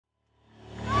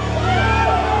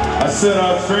I said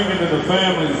I'd sing it to the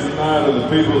families tonight of the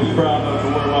people who's proud enough to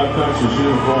wear my country's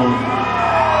uniform.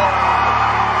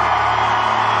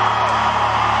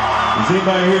 Is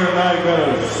anybody here tonight got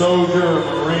a soldier or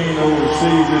Marine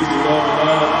overseas that you love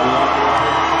tonight?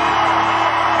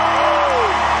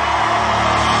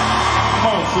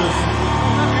 Come on, sister.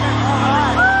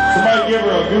 Somebody give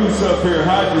her a goose up here.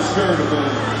 Hide your skirt a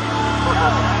minute.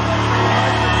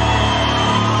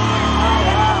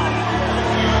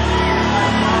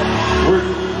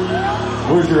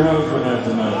 Where's your husband at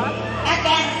tonight?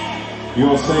 Afghanistan. You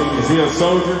want to sing? Is he a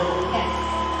soldier? Yes.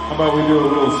 How about we do a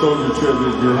little soldier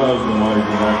tribute to your husband while he's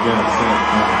in Afghanistan?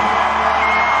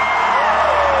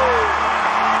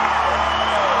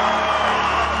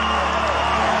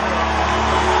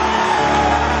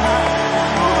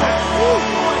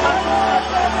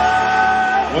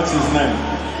 What's his name?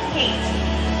 Pete.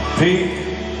 Pete?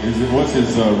 What's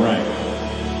his rank?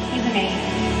 He's a major.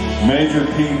 Major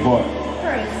Pete what?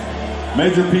 Cruz.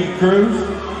 Major Pete Cruz?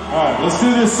 All right, let's do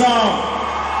this song.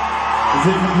 Is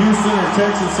he from Houston or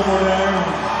Texas, somewhere there?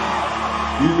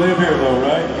 You live here though,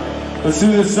 right? Let's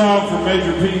do this song for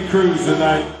Major Pete Cruz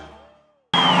tonight.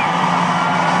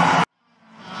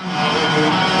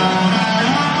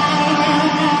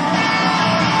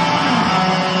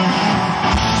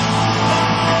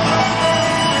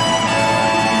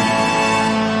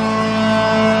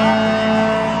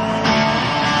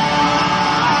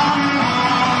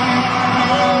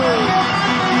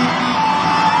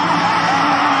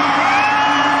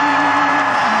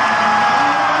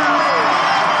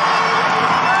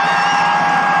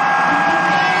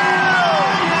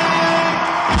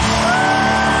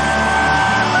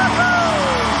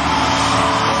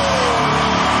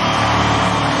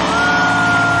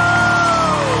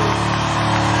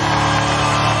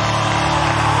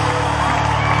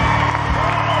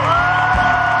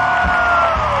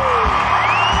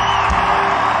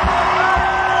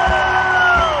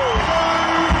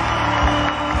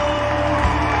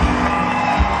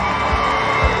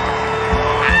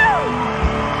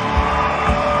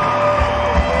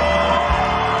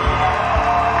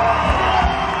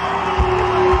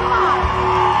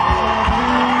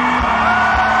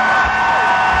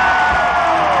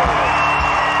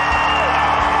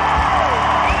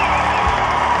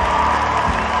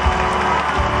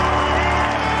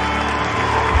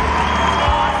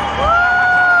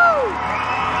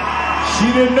 She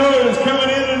didn't know it was coming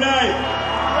in tonight.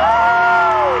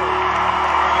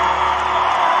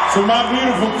 So my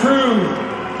beautiful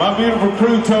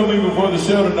crew told me before the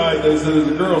show tonight, they said there's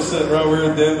a girl sitting right here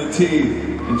at the end of the T,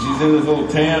 and she's in this little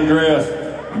tan dress.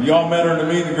 And y'all met her in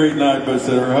the meet and greet night, but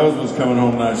said her husband's coming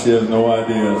home tonight. She has no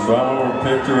idea. So I went over and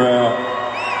picked her out.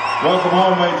 Welcome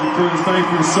home, Major Cruz. Thank you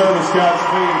for your service,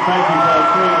 Godspeed. Thank you for our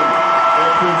freedom. We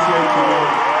appreciate you, man.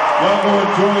 Y'all go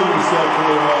enjoy yourself for a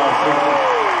little while.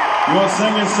 You want to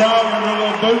sing a song with a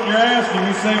little boot in your ass? Can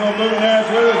you sing a little boot in your ass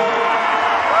with us?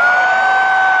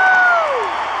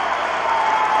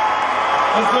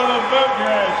 Let's do a little boot in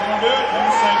your ass. You want to do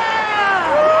it?